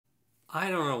I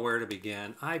don't know where to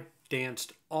begin. I've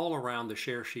danced all around the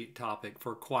share sheet topic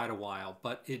for quite a while,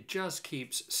 but it just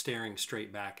keeps staring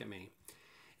straight back at me.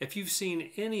 If you've seen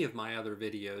any of my other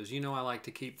videos, you know I like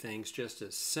to keep things just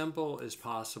as simple as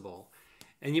possible.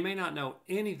 And you may not know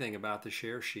anything about the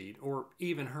share sheet or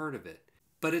even heard of it,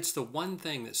 but it's the one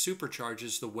thing that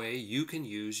supercharges the way you can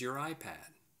use your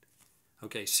iPad.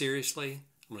 Okay, seriously,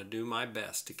 I'm going to do my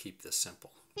best to keep this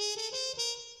simple.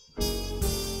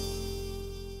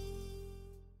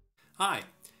 Hi,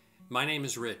 my name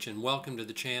is Rich and welcome to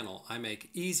the channel. I make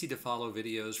easy to follow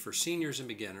videos for seniors and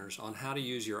beginners on how to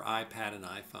use your iPad and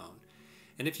iPhone.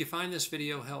 And if you find this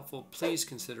video helpful, please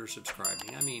consider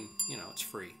subscribing. I mean, it's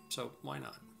free, so why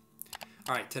not?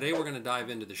 All right, today we're going to dive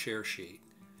into the share sheet.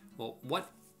 Well, what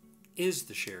is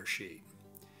the share sheet?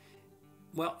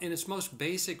 Well, in its most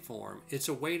basic form, it's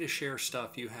a way to share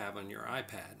stuff you have on your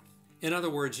iPad. In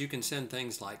other words, you can send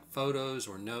things like photos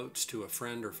or notes to a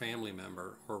friend or family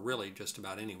member, or really just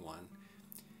about anyone.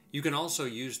 You can also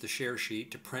use the share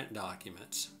sheet to print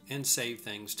documents and save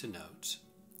things to notes.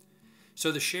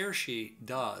 So the share sheet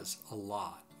does a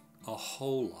lot, a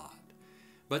whole lot.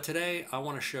 But today I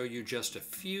want to show you just a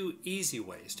few easy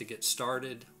ways to get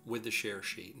started with the share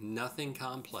sheet. Nothing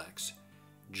complex,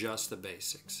 just the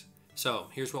basics. So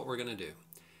here's what we're going to do.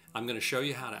 I'm going to show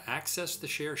you how to access the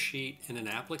share sheet in an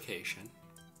application,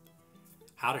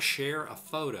 how to share a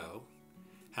photo,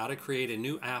 how to create a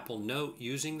new Apple Note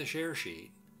using the share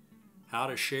sheet, how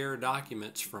to share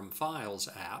documents from Files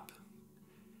app,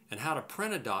 and how to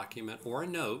print a document or a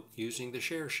note using the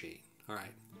share sheet. All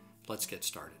right, let's get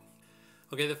started.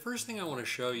 Okay, the first thing I want to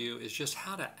show you is just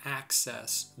how to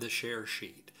access the share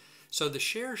sheet. So the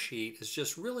share sheet is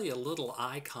just really a little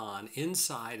icon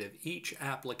inside of each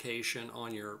application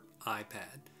on your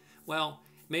iPad. Well,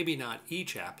 maybe not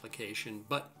each application,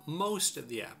 but most of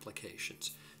the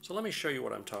applications. So let me show you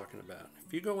what I'm talking about.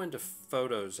 If you go into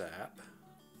Photos app,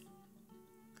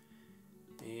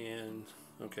 and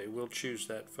okay, we'll choose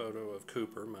that photo of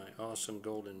Cooper, my awesome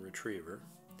golden retriever,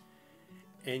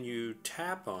 and you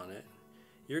tap on it,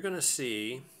 you're going to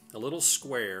see a little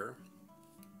square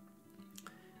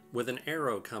with an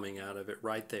arrow coming out of it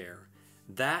right there.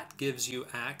 That gives you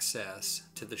access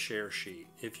to the share sheet.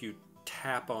 If you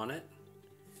tap on it,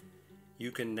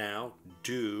 you can now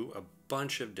do a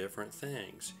bunch of different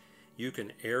things. You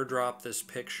can airdrop this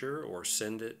picture or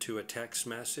send it to a text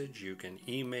message. You can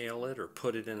email it or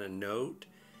put it in a note.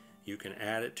 You can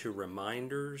add it to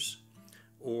reminders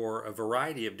or a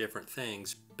variety of different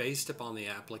things based upon the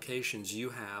applications you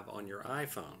have on your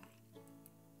iPhone.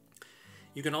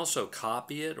 You can also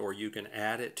copy it, or you can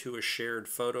add it to a shared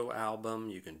photo album.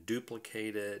 You can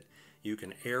duplicate it. You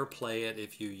can AirPlay it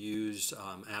if you use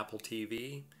Apple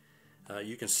TV.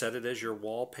 You can set it as your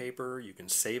wallpaper. You can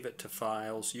save it to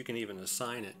files. You can even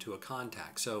assign it to a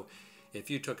contact. So if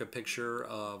you took a picture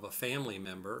of a family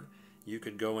member, you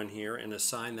could go in here and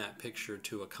assign that picture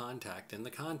to a contact in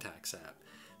the Contacts app.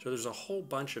 So there's a whole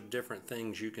bunch of different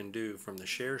things you can do from the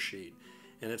share sheet,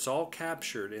 and it's all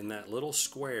captured in that little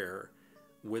square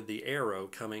with the arrow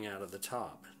coming out of the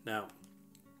top. Now,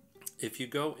 if you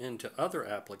go into other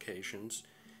applications,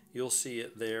 you'll see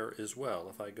it there as well.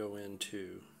 If I go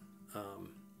into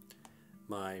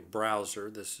my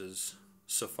browser, this is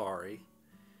Safari,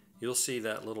 you'll see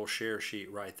that little share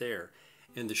sheet right there.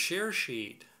 And the share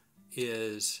sheet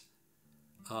is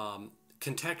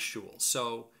contextual.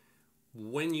 So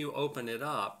when you open it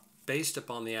up, based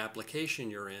upon the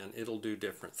application you're in, it'll do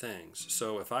different things.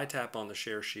 So if I tap on the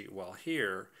share sheet while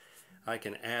here, I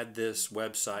can add this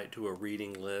website to a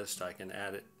reading list. I can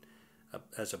add it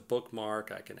as a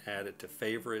bookmark. I can add it to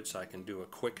favorites. I can do a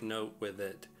quick note with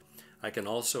it. I can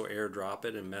also airdrop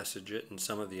it and message it and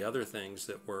some of the other things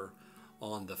that were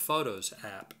on the Photos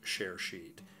app share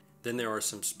sheet. Then there are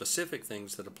some specific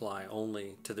things that apply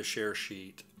only to the share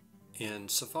sheet in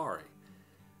Safari.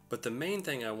 But the main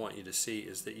thing I want you to see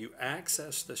is that you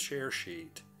access the share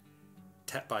sheet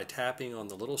by tapping on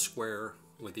the little square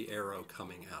with the arrow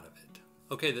coming out of it.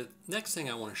 Okay, the next thing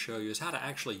I want to show you is how to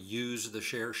actually use the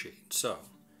share sheet. So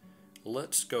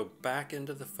let's go back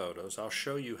into the photos. I'll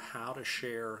show you how to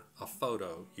share a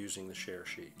photo using the share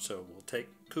sheet. So we'll take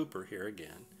Cooper here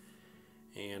again,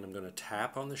 and I'm going to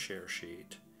tap on the share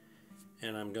sheet,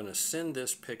 and I'm going to send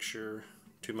this picture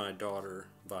to my daughter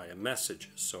via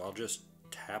messages. So I'll just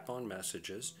tap on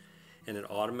messages, and it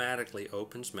automatically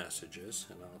opens messages,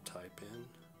 and I'll type in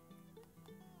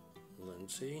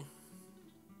Lindsay,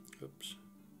 oops,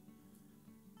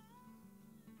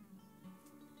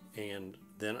 and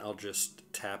then I'll just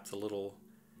tap the little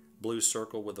blue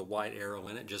circle with a white arrow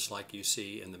in it, just like you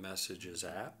see in the Messages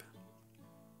app,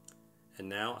 And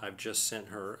now I've just sent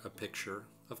her a picture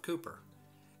of Cooper.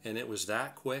 And it was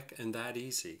that quick and that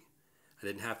easy. I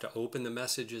didn't have to open the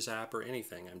Messages app or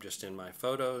anything. I'm just in my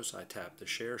photos, I tap the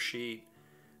share sheet,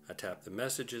 I tap the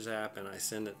Messages app, and I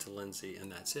send it to Lindsay,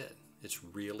 and that's it. It's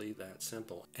really that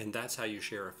simple. And that's how you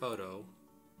share a photo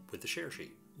with the share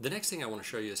sheet. The next thing I want to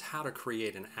show you is how to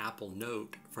create an Apple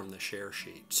Note from the share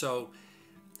sheet. So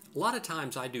a lot of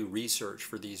times I do research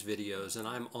for these videos and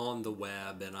I'm on the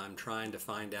web and I'm trying to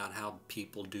find out how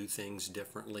people do things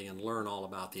differently and learn all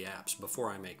about the apps before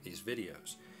I make these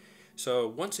videos. So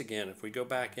once again, if we go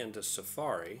back into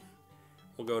Safari,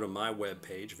 we'll go to my web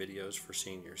page, Videos for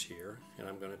Seniors here, and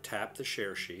I'm going to tap the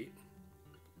share sheet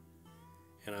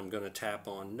and I'm going to tap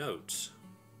on Notes.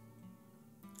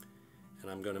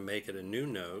 And I'm going to make it a new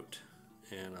note,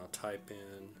 and I'll type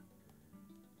in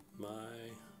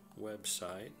my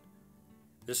website.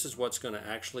 This is what's going to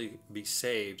actually be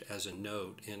saved as a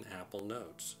note in Apple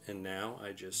Notes. And now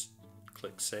I just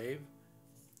click Save.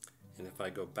 And if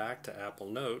I go back to Apple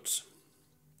Notes,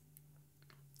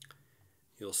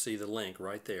 you'll see the link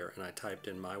right there. And I typed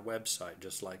in my website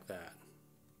just like that.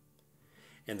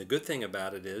 And the good thing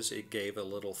about it is it gave a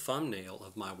little thumbnail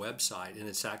of my website, and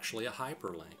it's actually a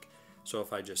hyperlink. So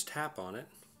if I just tap on it,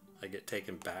 I get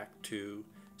taken back to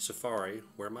Safari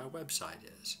where my website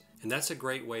is. And that's a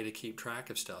great way to keep track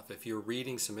of stuff. If you're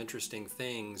reading some interesting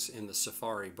things in the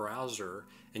Safari browser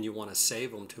and you want to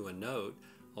save them to a note,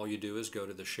 all you do is go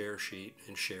to the share sheet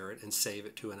and share it and save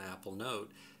it to an Apple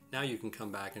Note. Now you can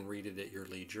come back and read it at your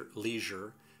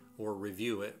leisure or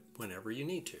review it whenever you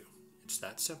need to. It's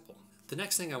that simple. The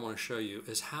next thing I want to show you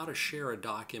is how to share a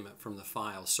document from the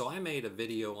files. So I made a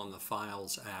video on the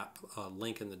Files app,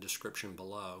 link in the description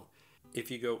below. If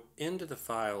you go into the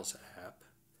Files app,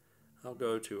 I'll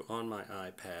go to on my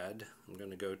iPad. I'm going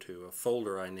to go to a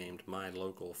folder I named My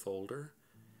Local Folder.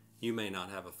 You may not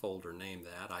have a folder named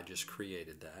that. I just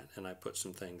created that and I put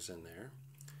some things in there.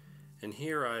 And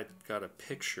here I've got a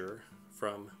picture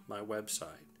from my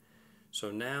website. So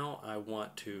now I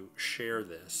want to share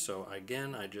this. So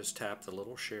again, I just tap the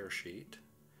little share sheet.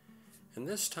 And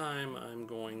this time I'm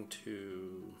going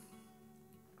to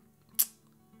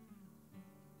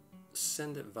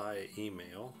send it via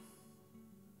email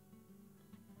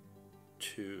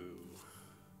to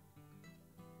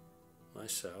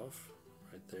myself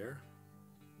right there.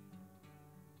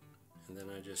 And then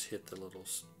I just hit the little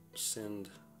send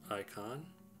icon.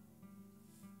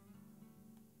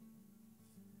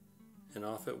 And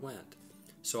off it went.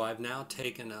 So I've now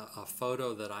taken a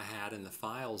photo that I had in the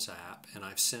Files app and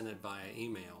I've sent it via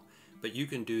email. But you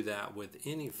can do that with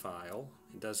any file.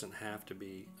 It doesn't have to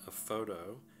be a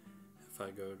photo. If I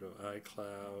go to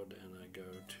iCloud and I go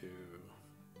to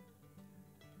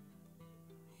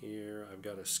here, I've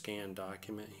got a scanned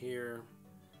document here.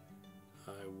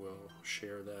 I will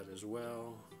share that as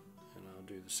well, and I'll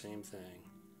do the same thing.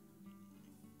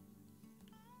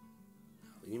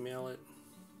 I'll email it.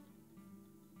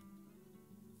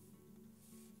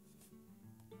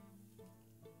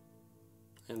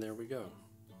 And there we go.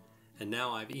 And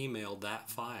now I've emailed that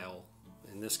file,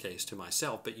 in this case to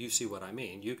myself, but you see what I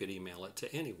mean. You could email it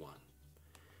to anyone.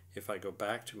 If I go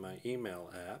back to my email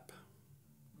app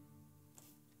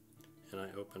and I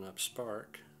open up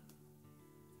Spark,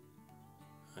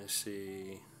 I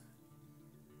see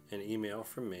an email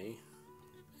from me,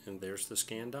 and there's the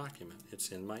scanned document. It's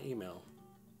in my email.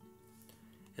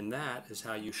 And that is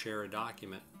how you share a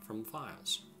document from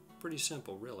files. Pretty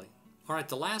simple, really. All right,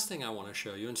 the last thing I want to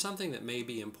show you, and something that may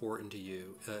be important to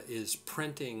you, is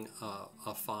printing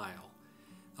a file.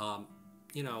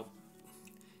 You know,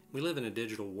 we live in a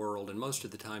digital world, and most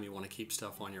of the time you want to keep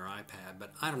stuff on your iPad,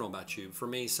 but I don't know about you. For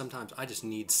me, sometimes I just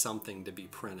need something to be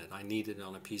printed. I need it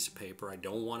on a piece of paper. I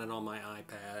don't want it on my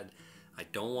iPad. I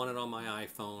don't want it on my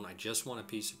iPhone. I just want a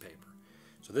piece of paper.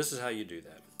 So this is how you do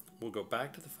that. We'll go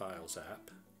back to the Files app,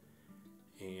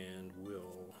 and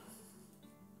we'll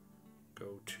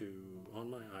go to,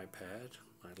 on my iPad,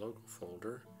 my local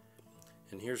folder,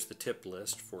 and here's the tip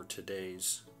list for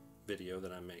today's video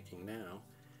that I'm making now.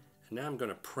 And now I'm going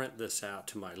to print this out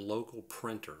to my local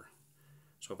printer.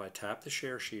 So if I tap the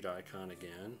share sheet icon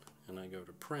again, and I go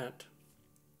to print,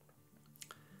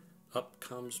 up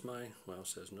comes my, well, it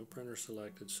says no printer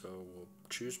selected, so we'll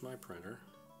choose my printer,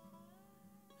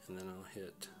 and then I'll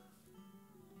hit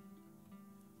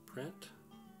print,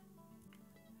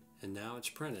 and now it's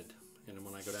printed. And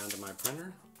when I go down to my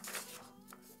printer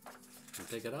and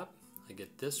pick it up, I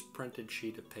get this printed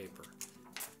sheet of paper.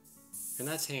 And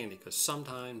that's handy because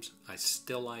sometimes I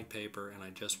still like paper and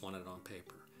I just want it on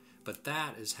paper. But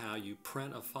that is how you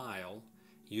print a file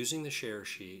using the share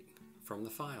sheet from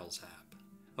the Files app.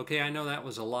 Okay, I know that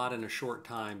was a lot in a short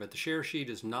time, but the share sheet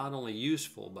is not only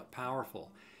useful but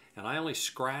powerful, and I only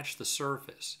scratched the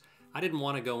surface. I didn't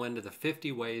want to go into the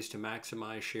 50 ways to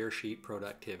maximize share sheet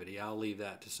productivity. I'll leave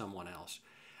that to someone else.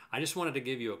 I just wanted to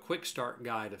give you a quick start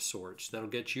guide of sorts that'll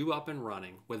get you up and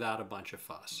running without a bunch of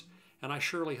fuss. And I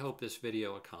surely hope this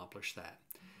video accomplished that.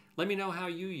 Let me know how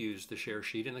you use the share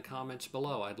sheet in the comments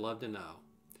below. I'd love to know.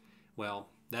 Well,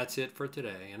 that's it for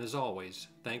today, and as always,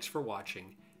 thanks for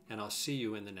watching, and I'll see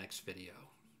you in the next video.